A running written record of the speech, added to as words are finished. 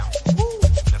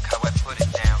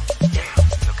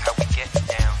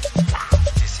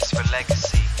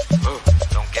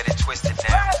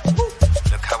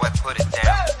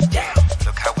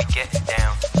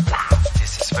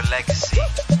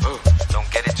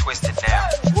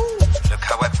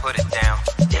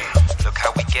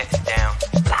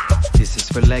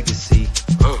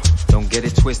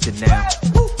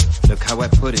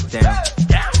put it down.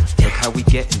 Look how we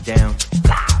getting down.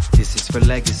 This is for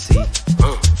legacy.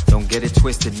 Don't get it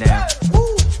twisted now.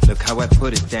 Look how I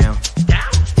put it down.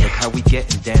 Look how we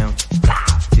getting down.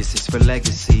 This is for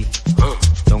legacy.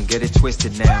 Don't get it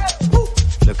twisted now.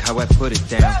 Look how I put it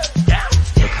down.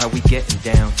 Look how we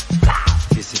getting down.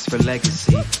 This is for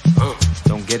legacy.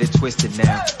 Don't get it twisted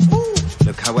now.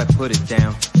 Look how I put it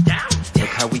down. Look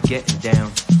how we getting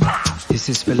down. This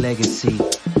is for legacy.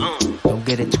 Don't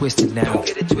get it twisted now.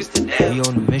 We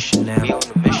on a mission now.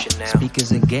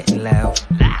 Speakers are getting loud.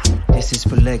 This is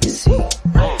for legacy.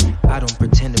 I don't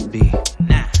pretend to be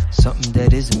something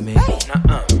that isn't me.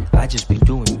 I just be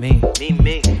doing me.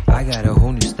 I got a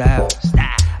whole new style.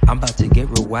 I'm about to get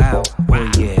real wild.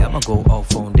 Oh yeah, I'ma go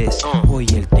off on this. Oh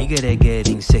yeah, nigga, they're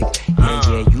getting sick.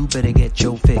 Yeah, you better get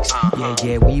your fix.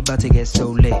 Yeah, we about to get so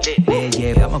lit.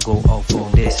 Yeah, I'ma go off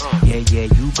on this. Yeah,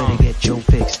 you better get your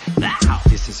fix.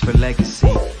 This is for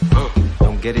legacy.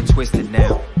 Don't get it twisted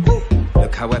now.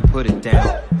 Look how I put it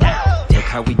down. Look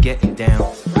how we getting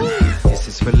down. This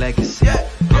is for legacy.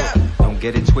 Don't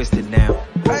get it twisted now.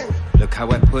 Look how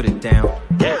I put it down.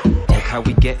 Look how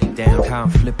we getting down. Look how I'm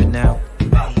flipping out.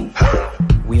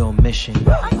 We on mission.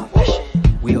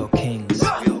 We all kings.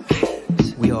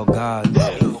 We all gods.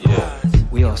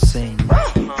 We all sing.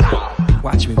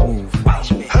 Watch me move.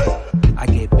 I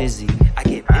get busy.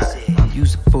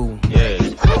 Use a fool.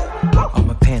 I'm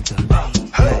a panther. Black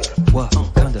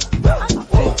Wakanda.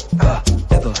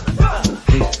 Ever.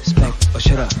 Respect or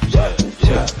shut up.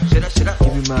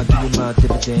 Give me my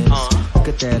dividends. Look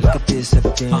at that, look at this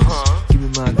evidence. Give me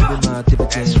my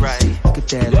dividends. That's right. Look at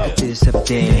that, look at this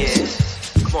evidence.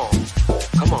 Come on.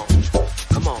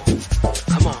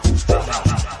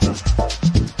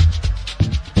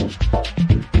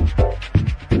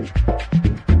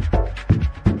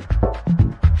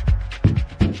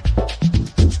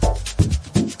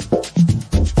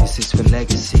 This is for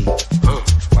legacy.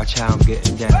 Watch how I'm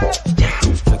getting down.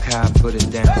 Look how I put it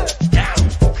down.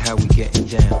 Look how we getting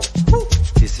down.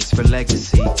 This is for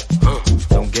legacy.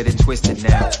 Don't get it twisted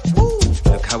now.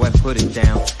 Look how I put it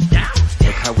down.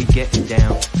 Look how we getting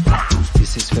down.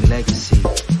 This is for legacy.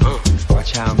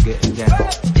 Watch how I'm getting down.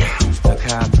 Look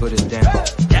how I put it down.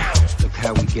 Look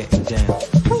how we getting down.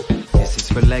 This is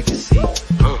for legacy.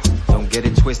 Don't get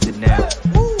it twisted now.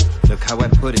 Look how I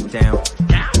put it down.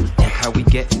 Look how we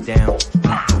getting down.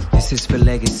 This is for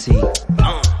legacy.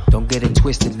 Don't get it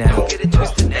twisted now.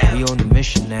 We on the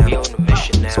mission now.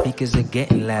 Speakers are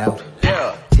getting loud.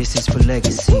 This is for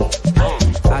legacy.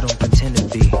 I don't pretend to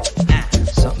be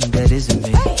something that isn't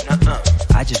me.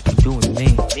 I just be doing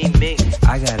me.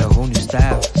 I got a whole new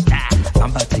style.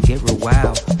 I'm about to get real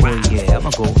wild. Oh yeah,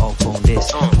 I'ma go off on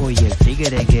this. Oh yeah, nigga,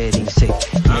 they getting sick.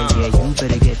 Yeah, you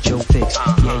better get your fix.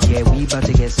 Yeah, we about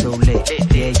to get so lit.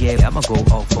 Yeah, I'ma go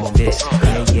off on this.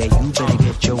 Yeah, you better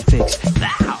get your fix.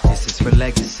 This is for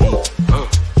legacy.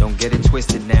 Don't get it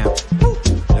twisted now.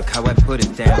 Look how I put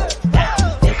it down.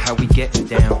 Look how we getting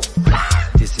down.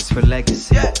 This is for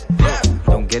legacy.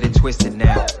 Don't get it twisted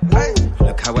now.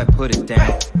 Look how I put it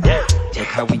down. Look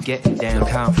how we getting down. Look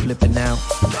how I'm flipping out.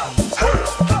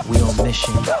 We on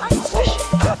mission.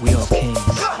 We all kings.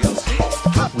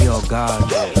 We all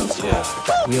gods.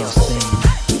 We all sing.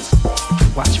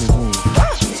 Watch me move.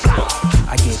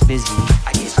 I get busy.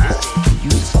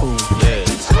 Use a fool.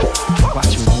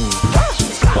 Watch me move.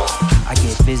 I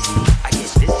get busy.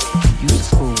 Use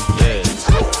a fool.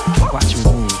 Watch me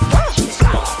move.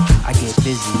 I get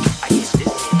busy.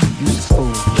 Use a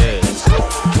fool.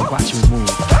 Watch me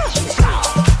move.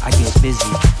 I get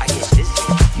busy.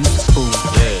 Use a fool.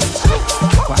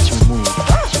 Watch me move.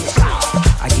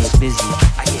 I get busy.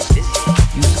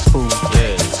 Use a fool.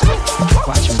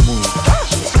 Watch me move.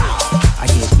 I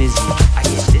get busy.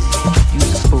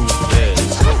 Use a fool.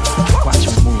 Watch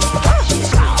me move.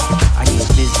 I get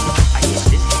busy.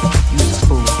 Use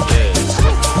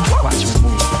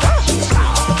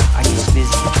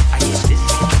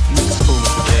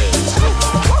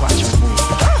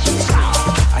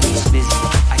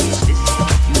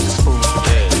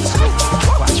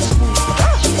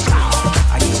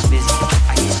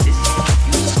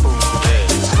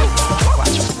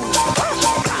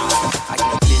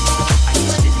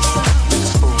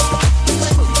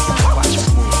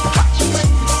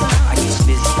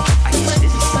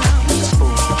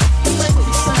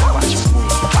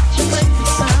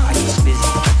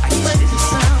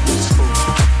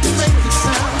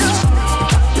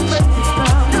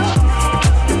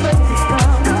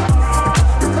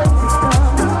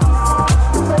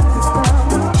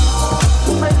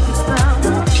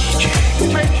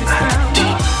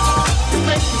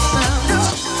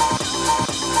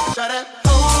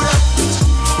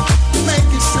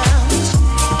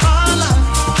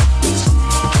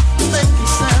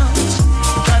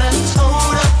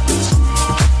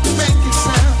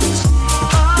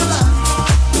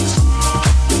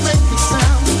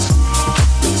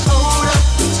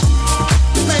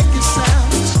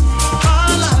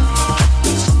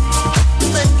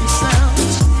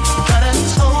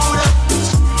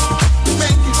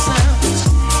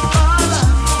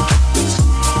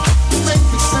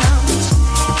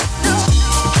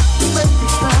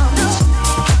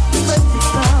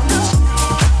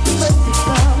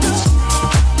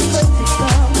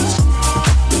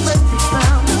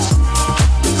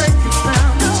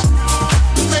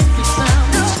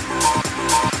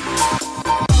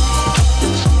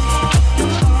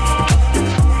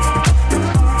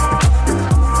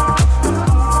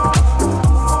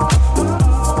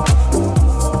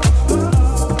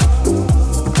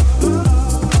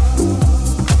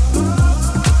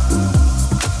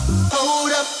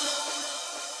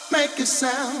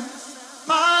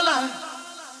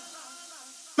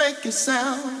make it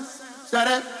sound. Shout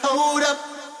that, hold up,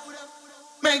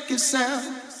 make it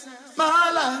sound.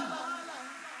 My life,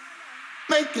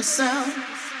 make it sound.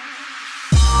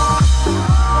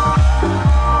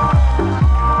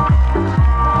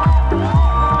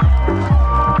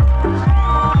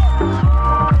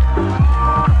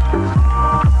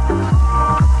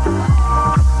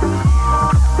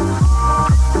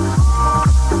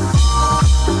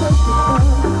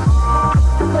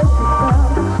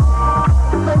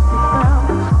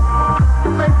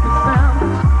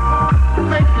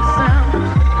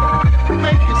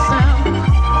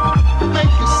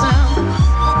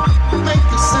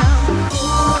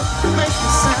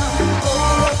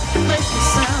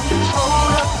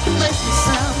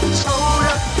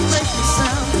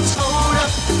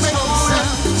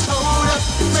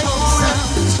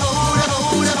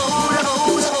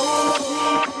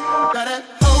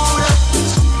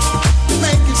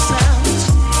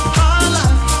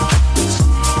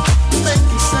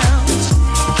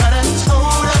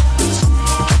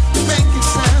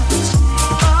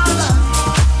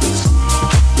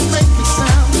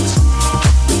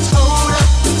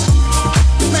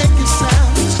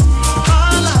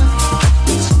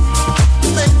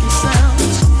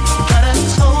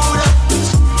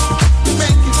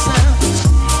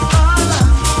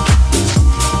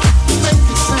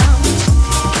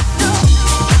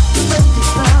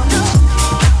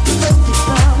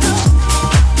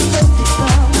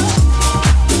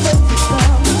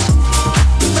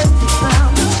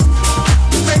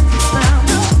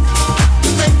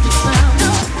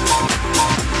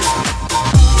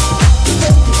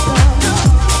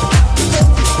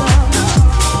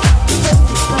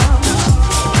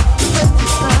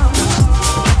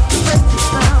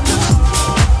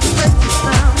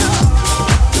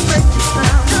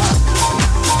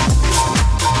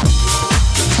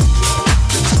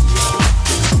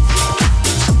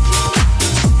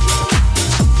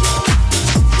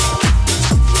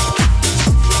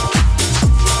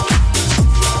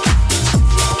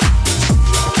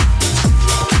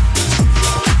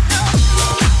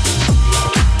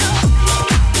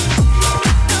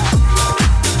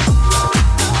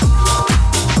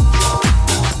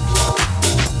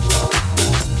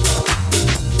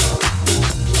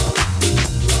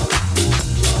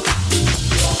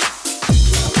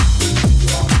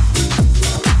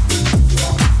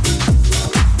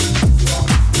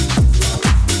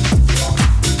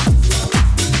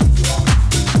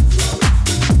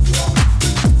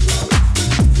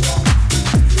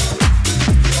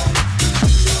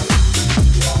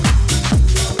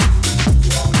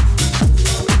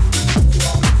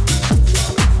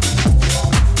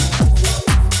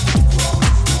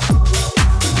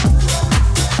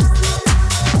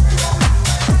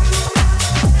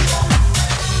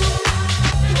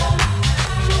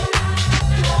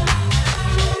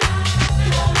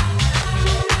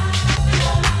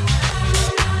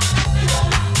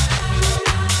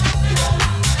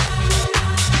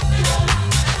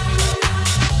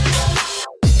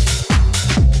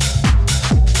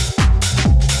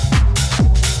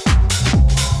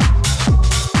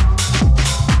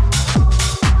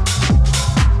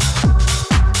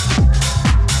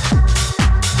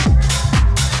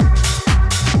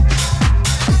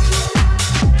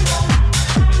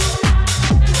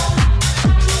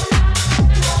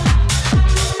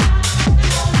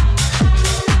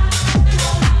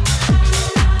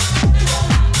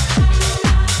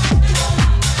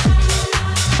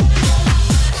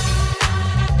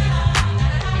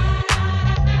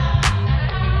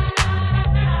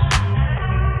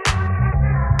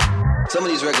 Some of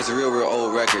these records are real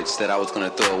old records that I was going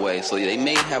to throw away, so they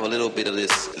may have a little bit of this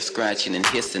scratching and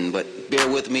hissing, but bear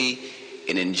with me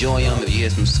and enjoy them. If you hear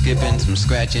some skipping, some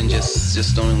scratching,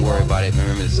 just don't even worry about it.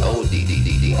 Remember, it's old D.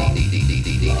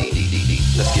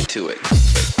 Let's get to it.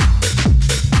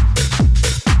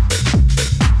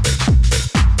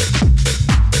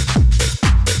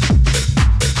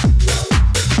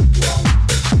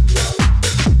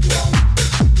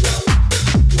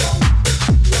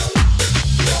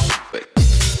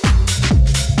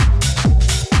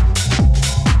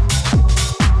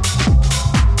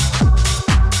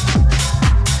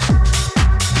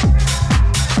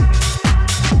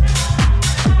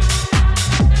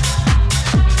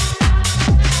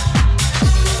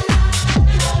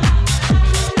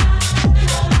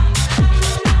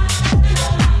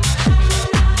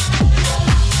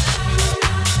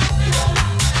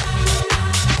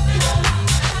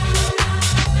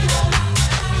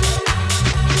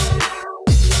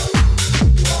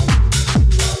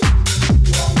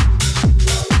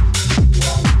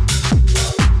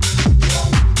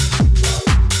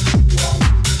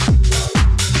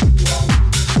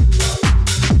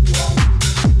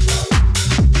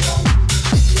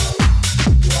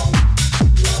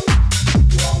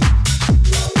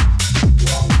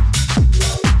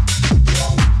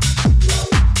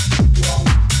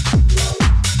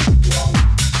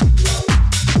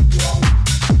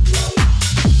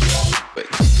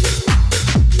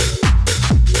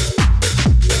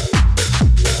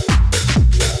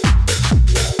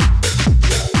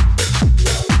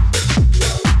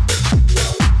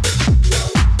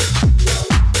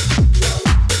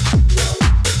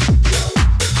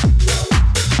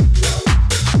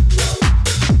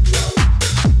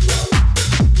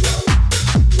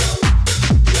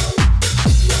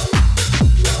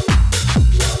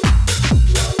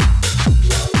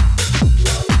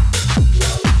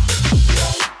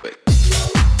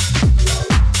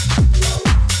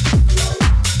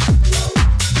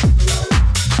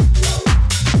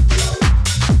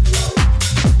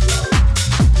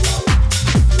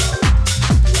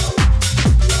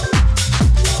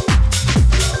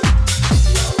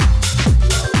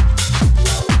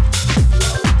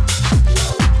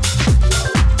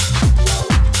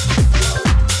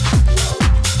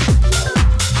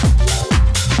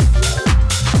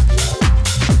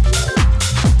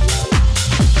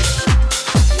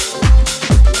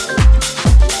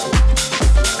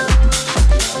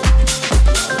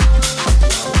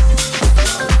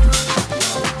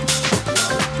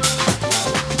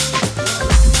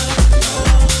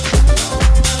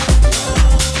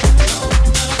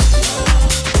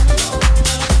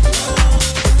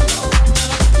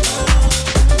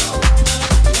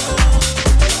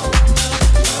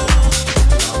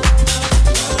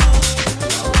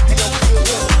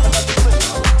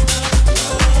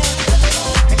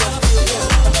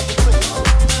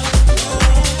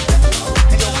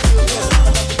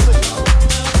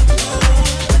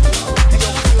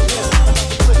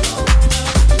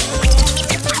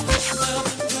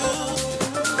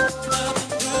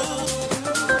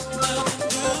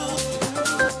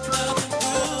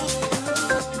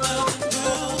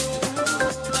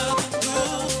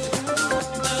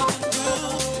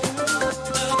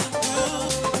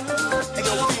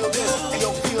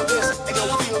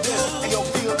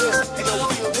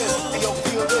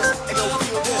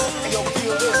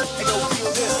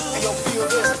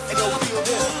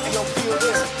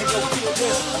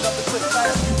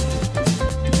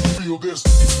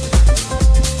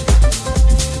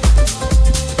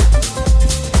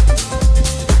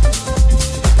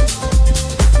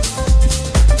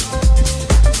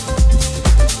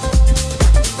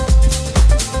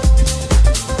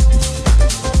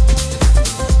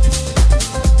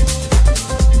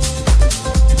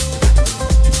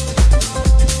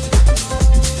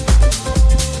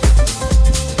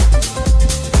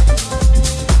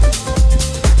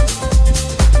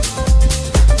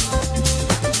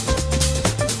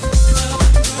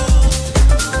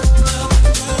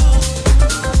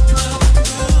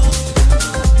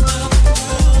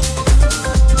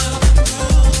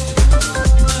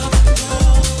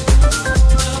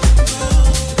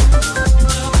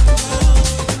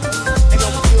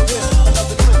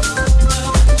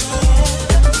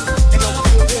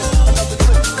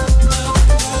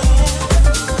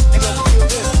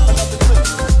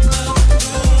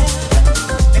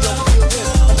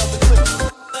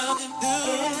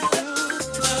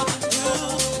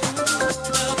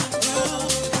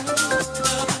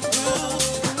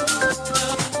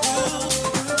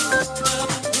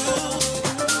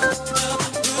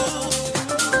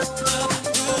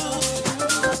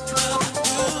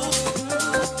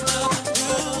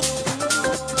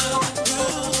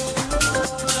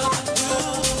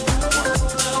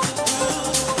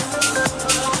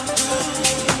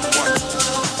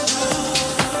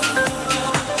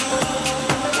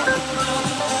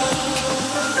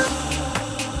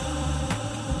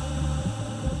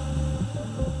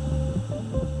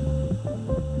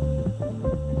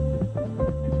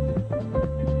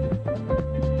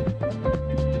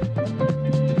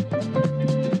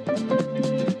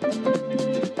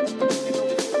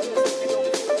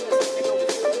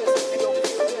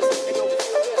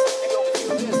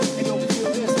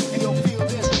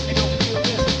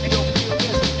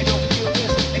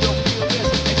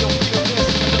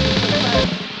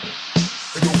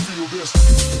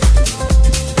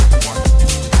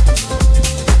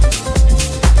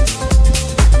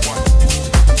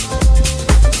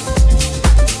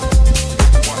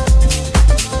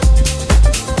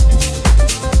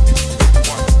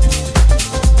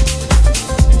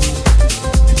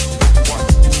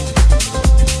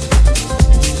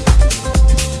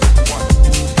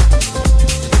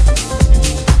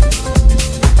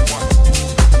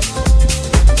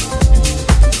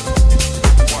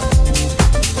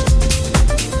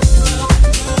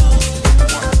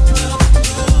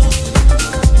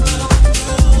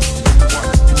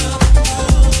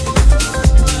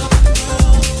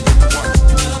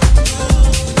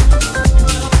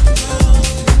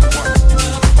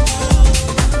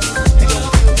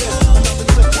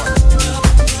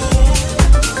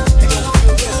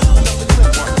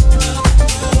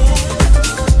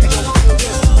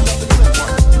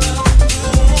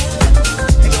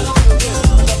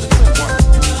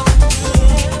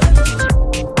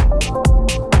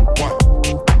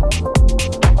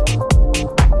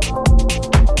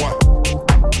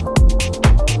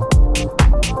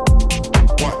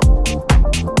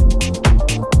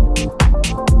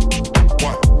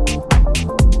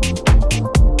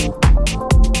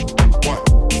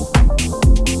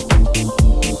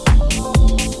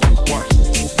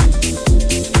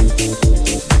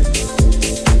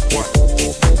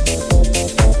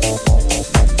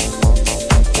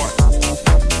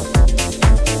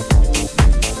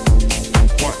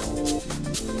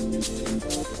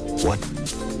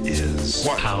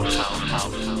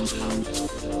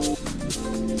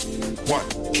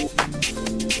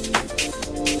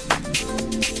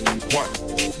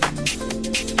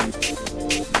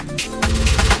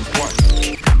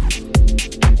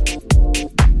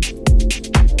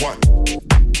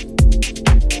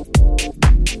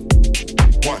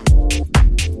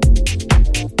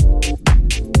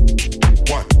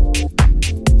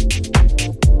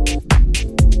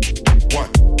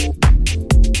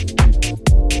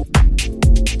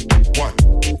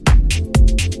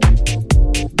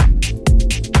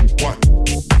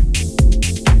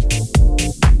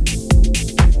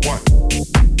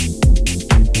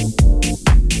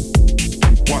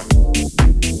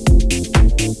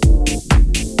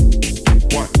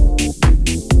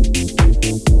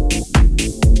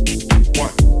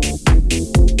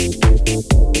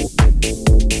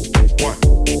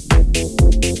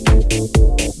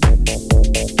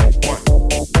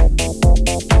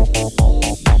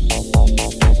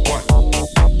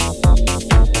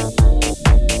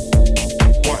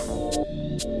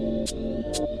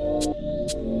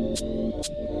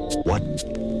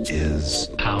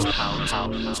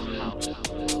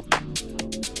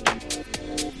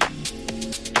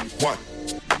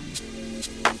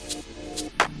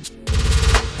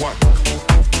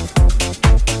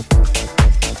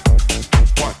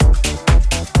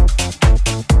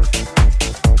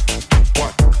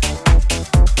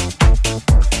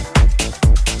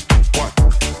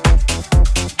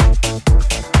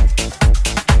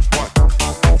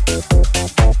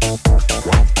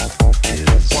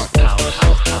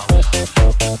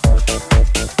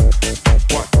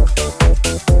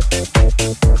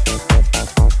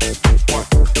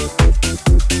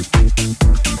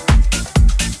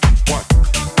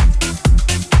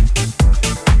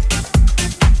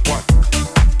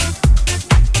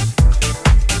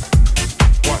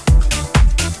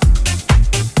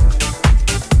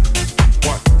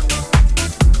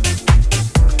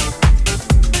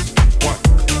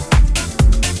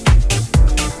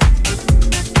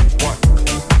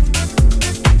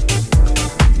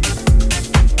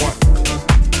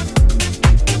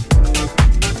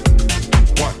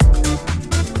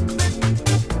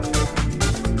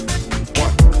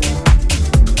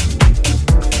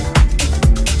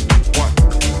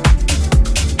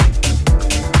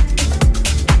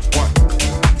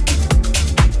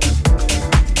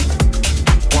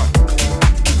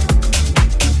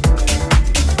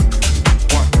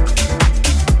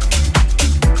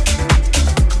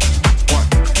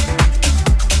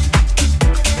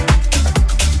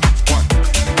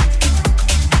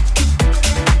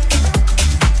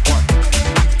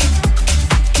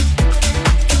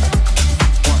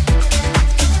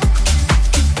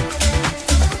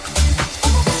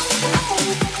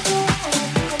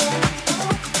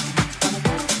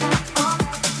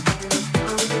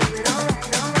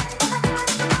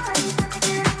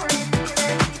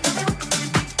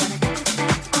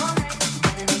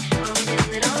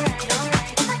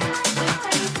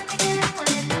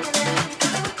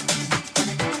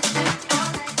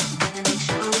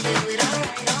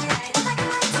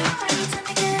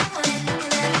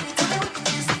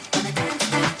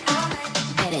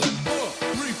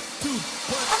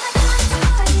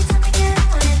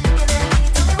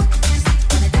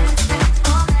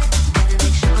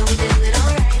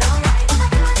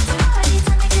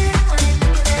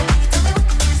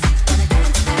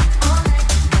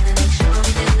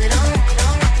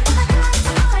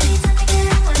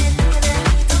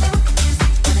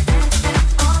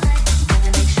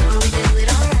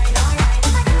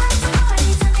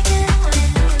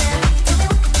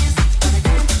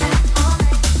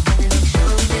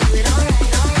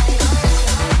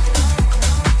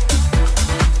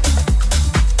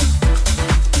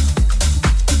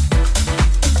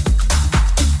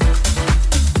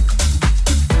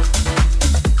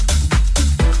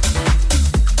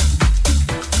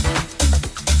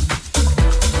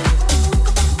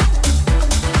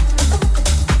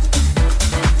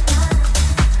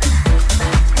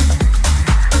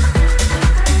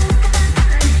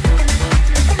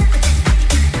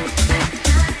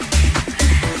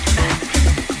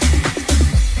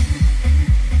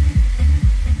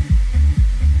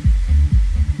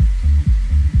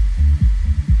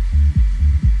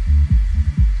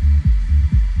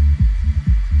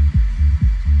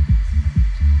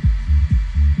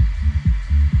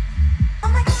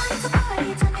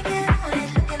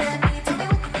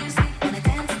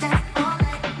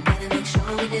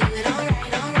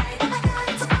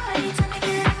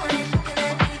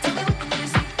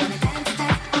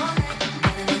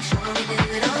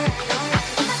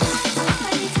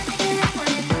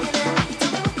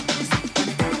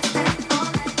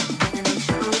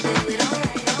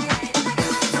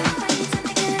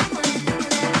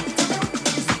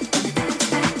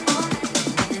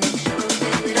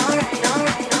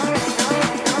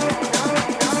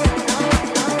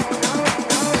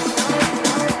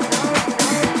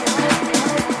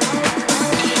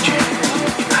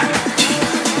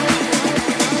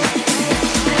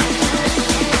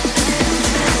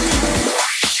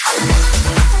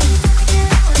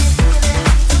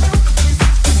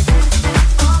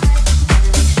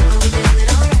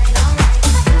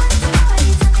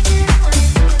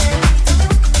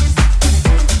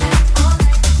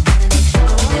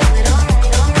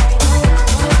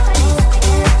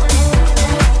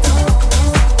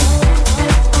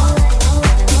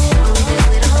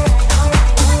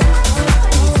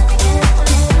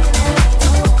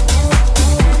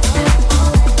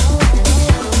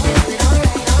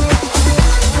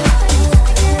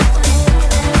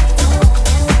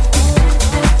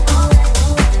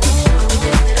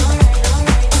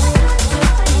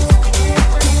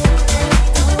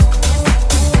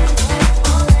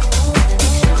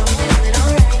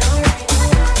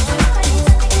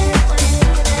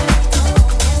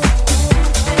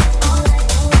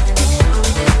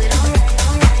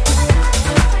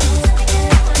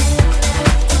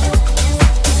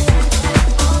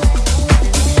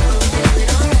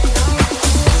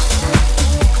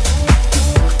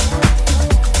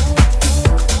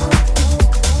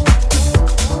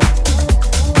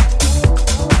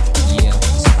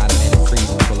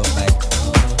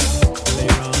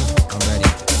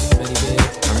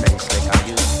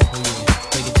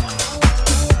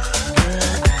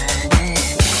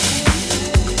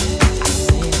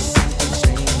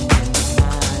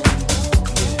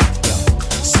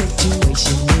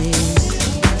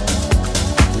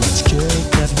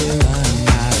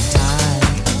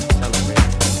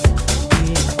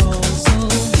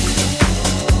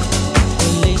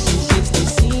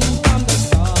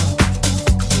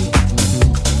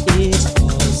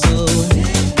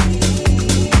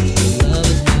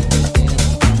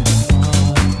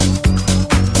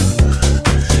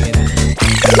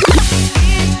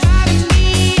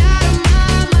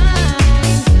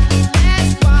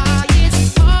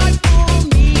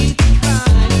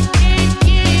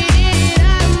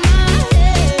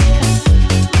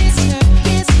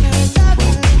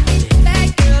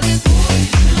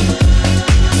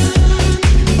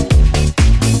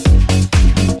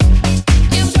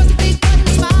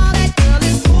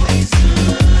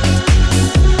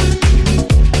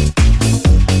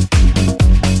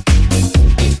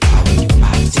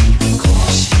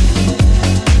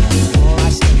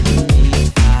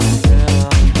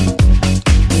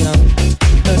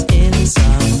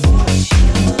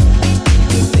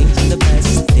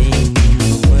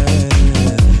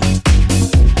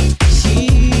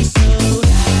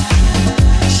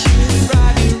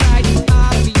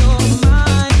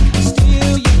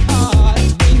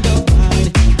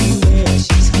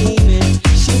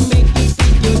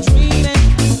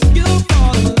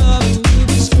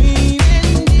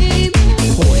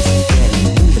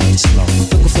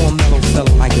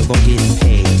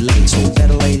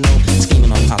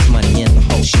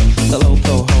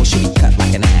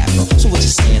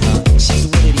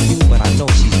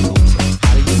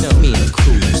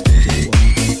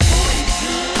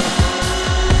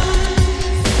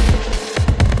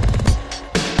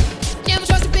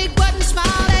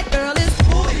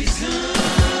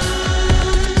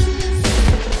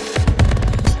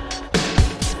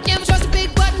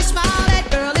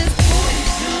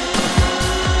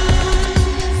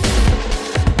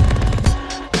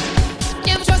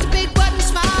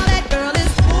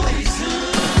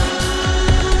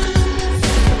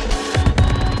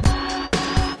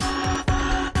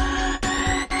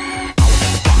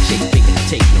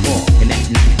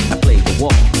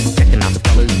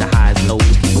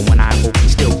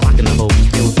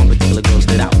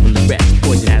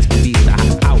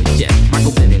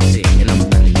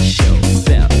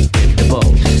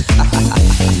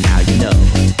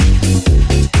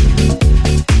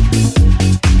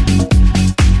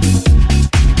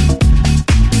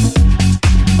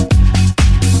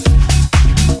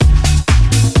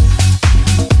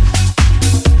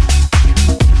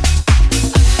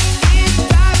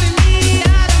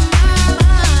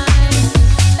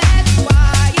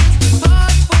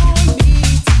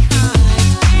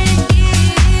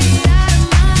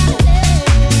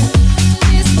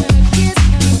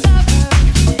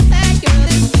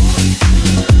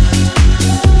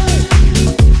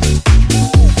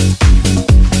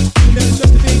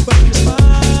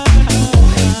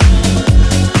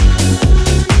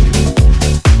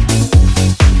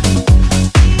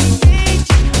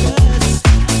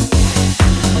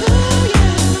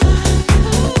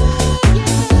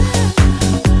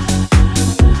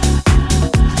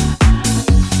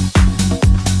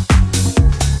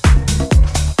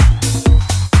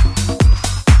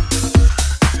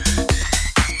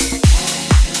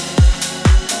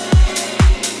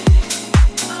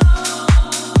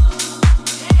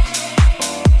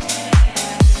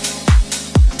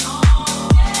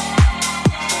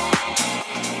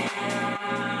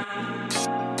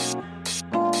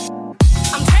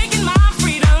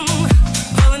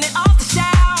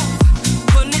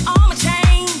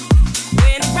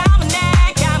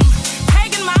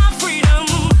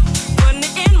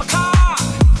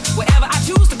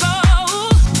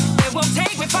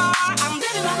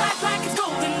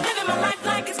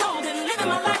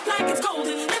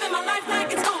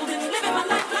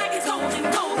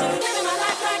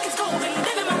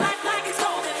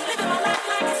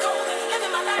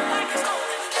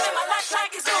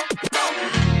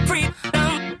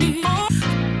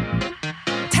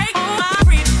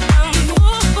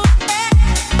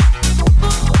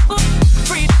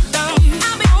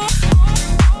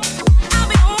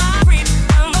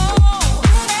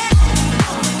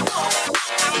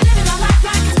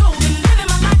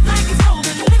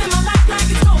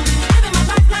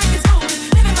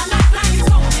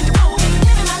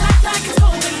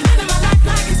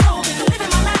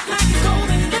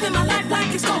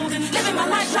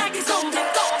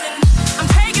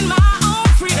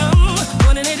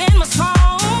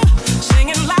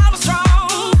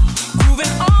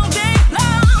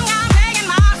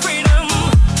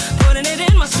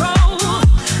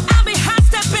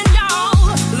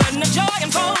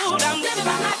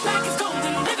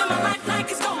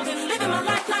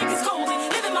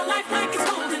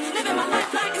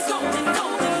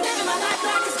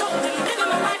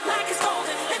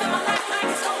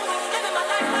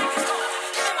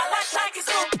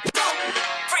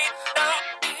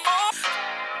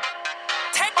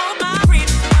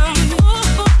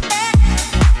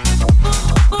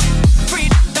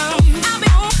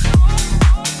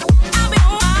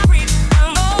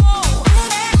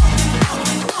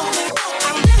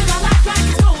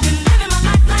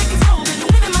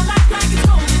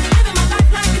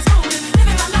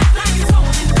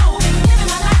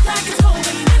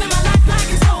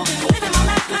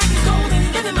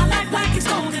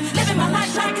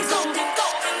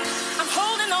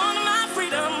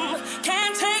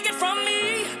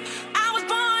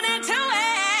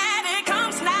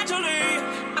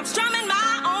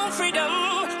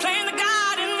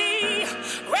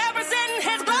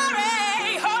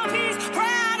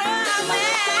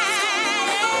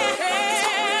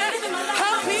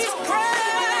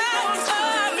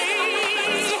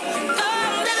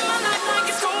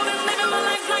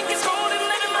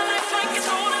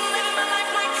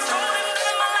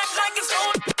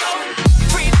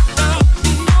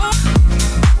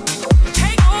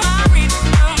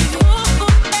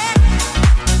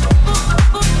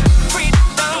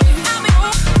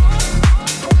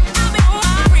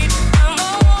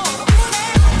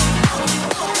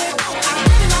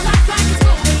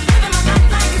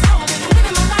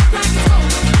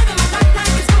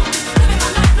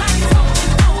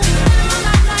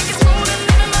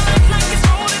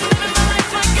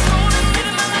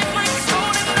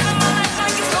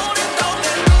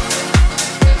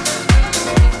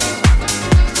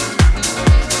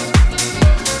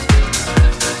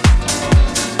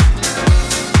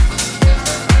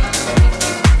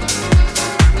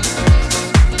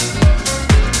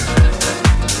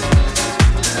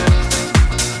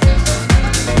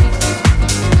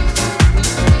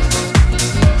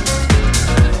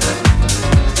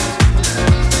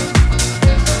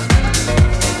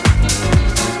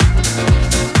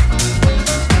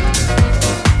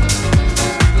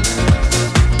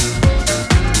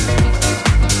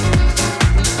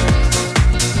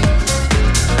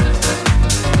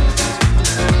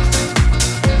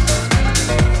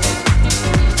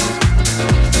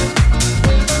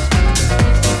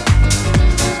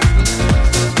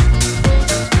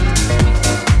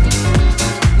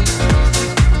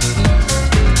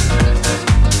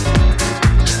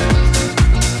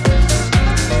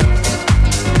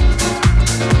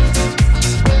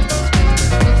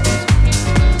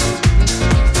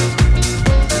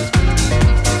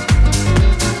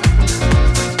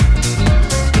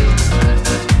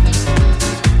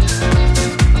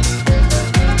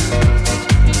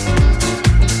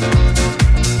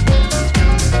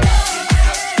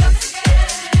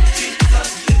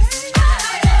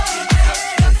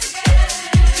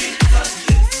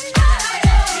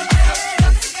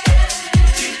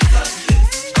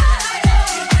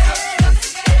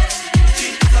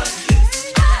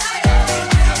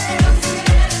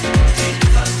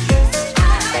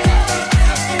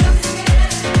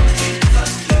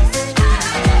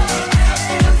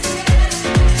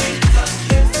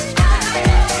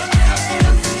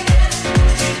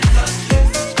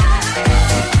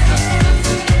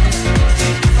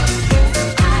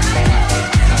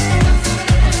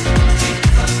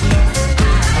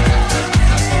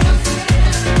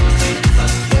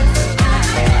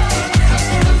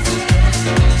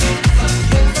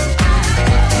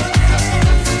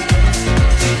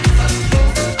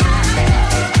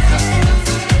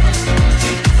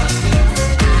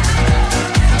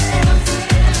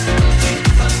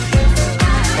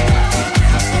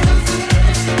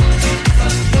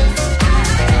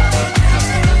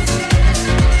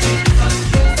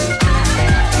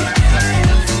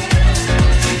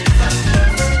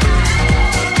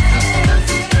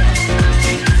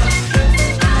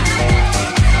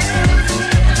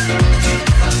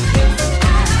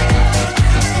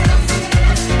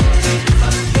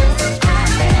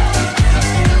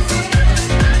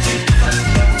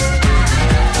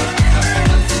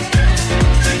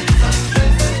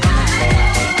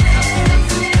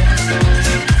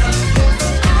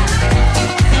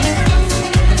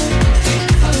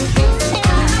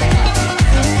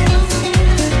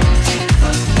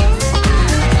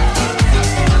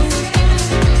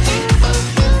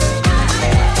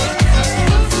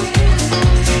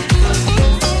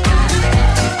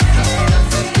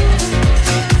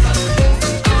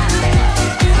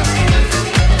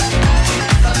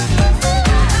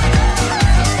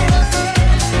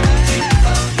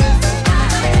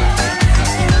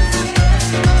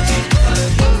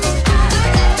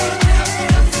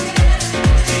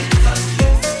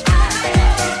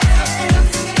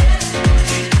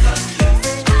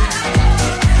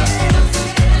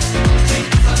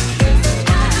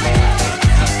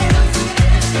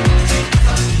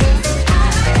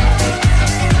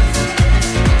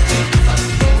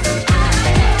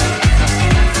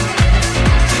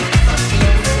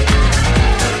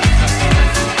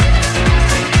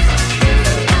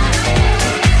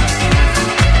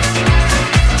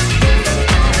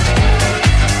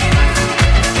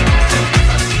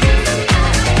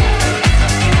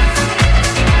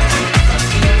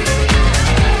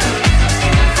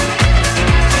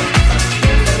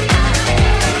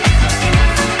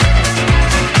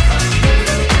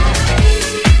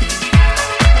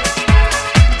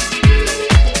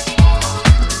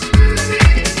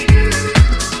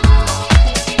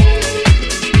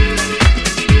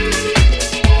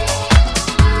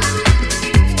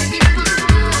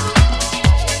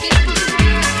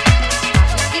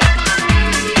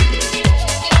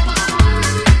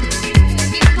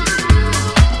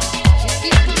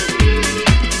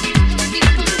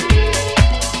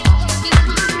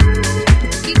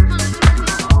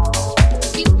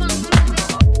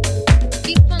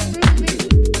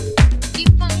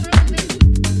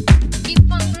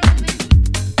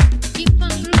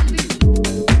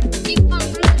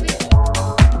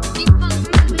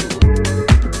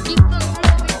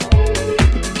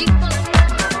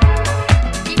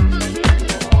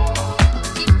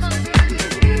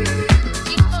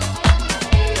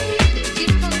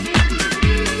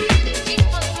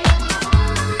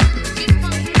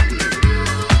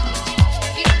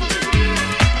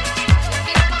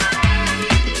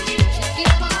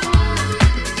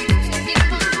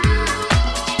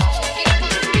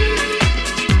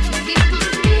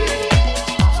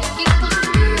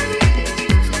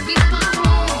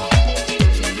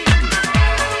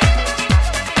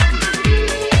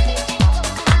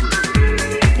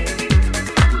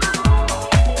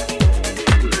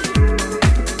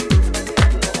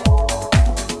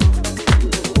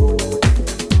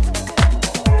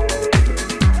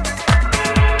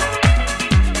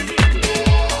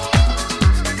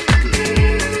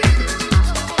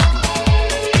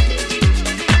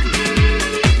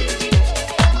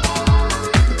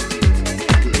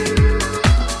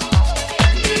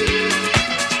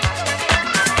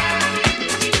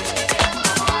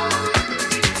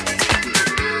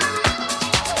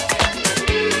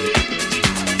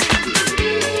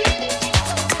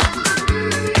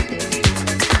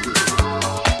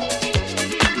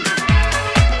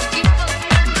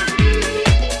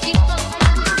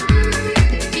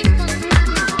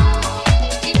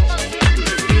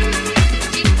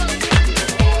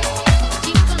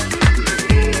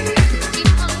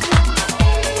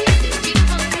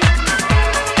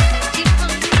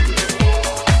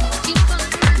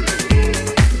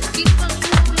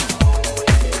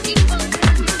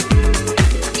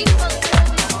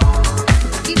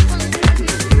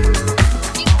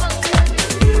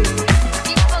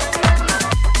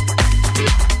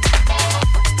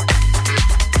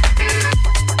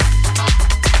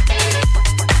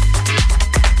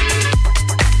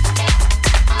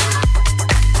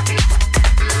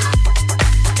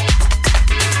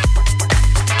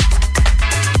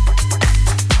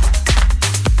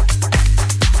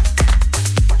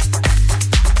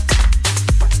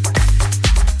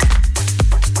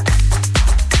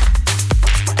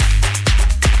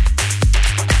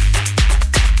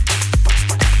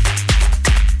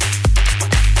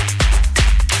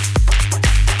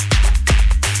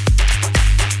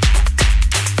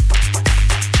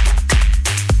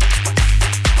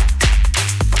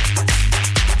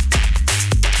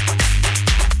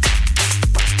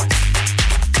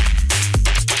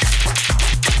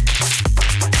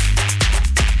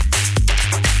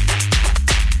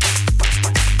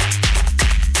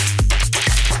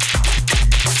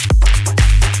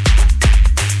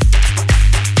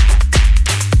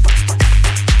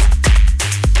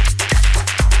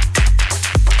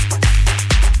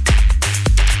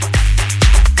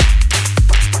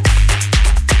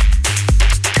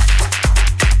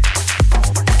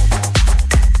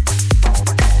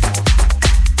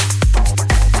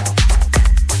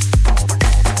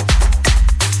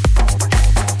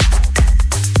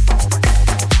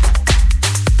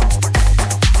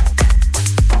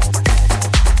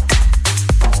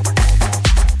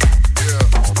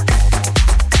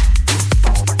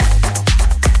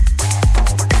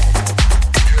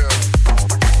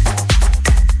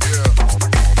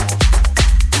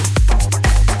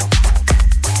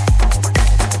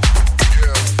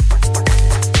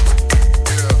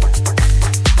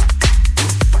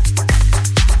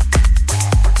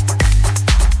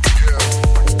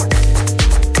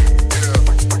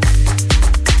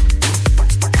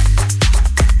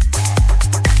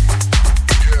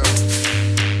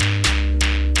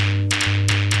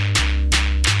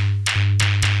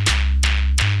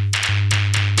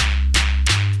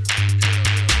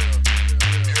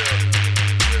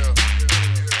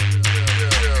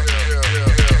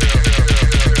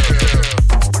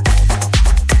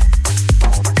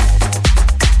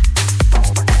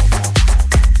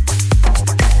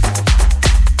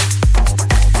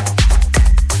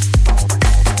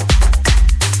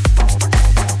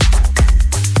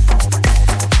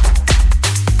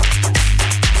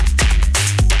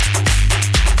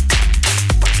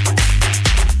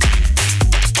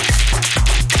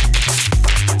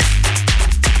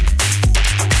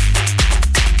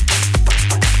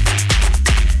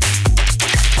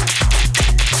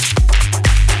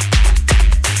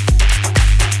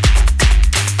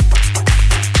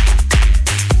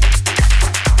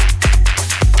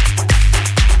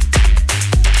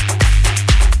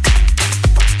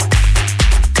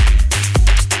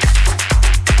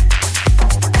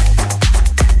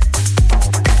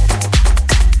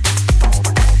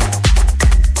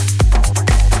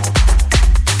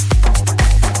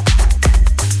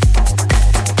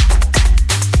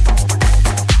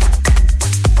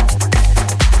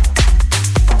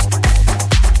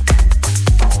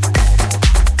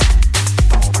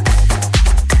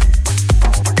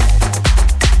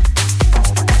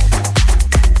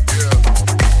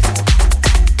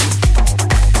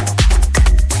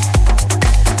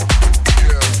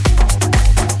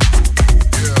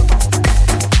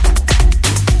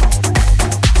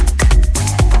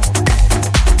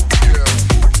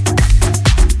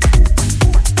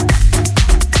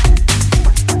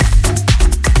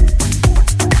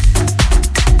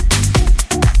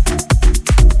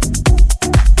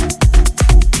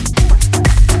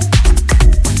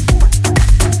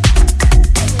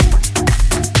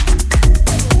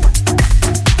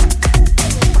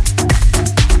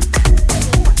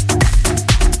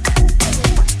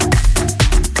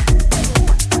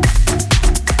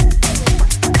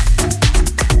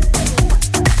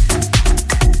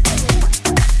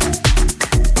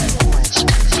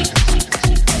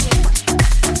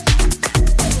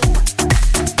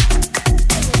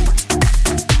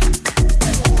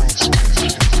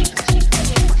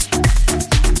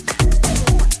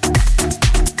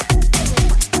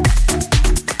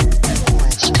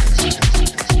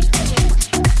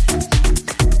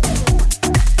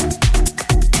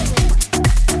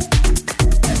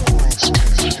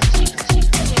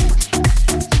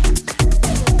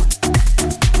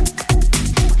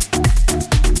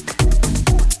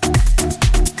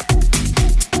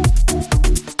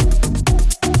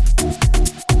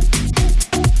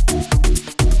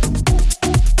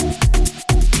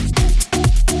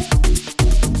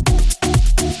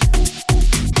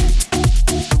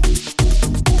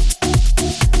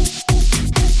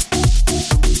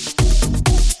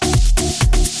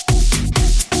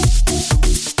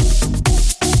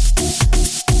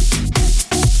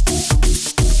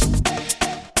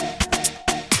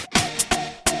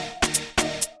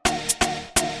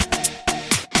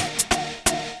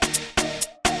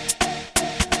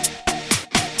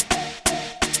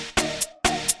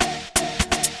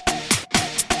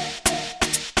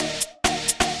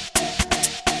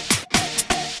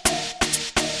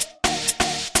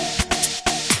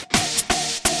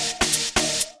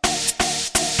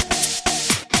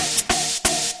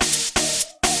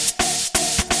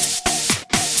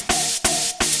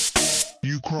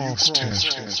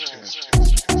 Trance.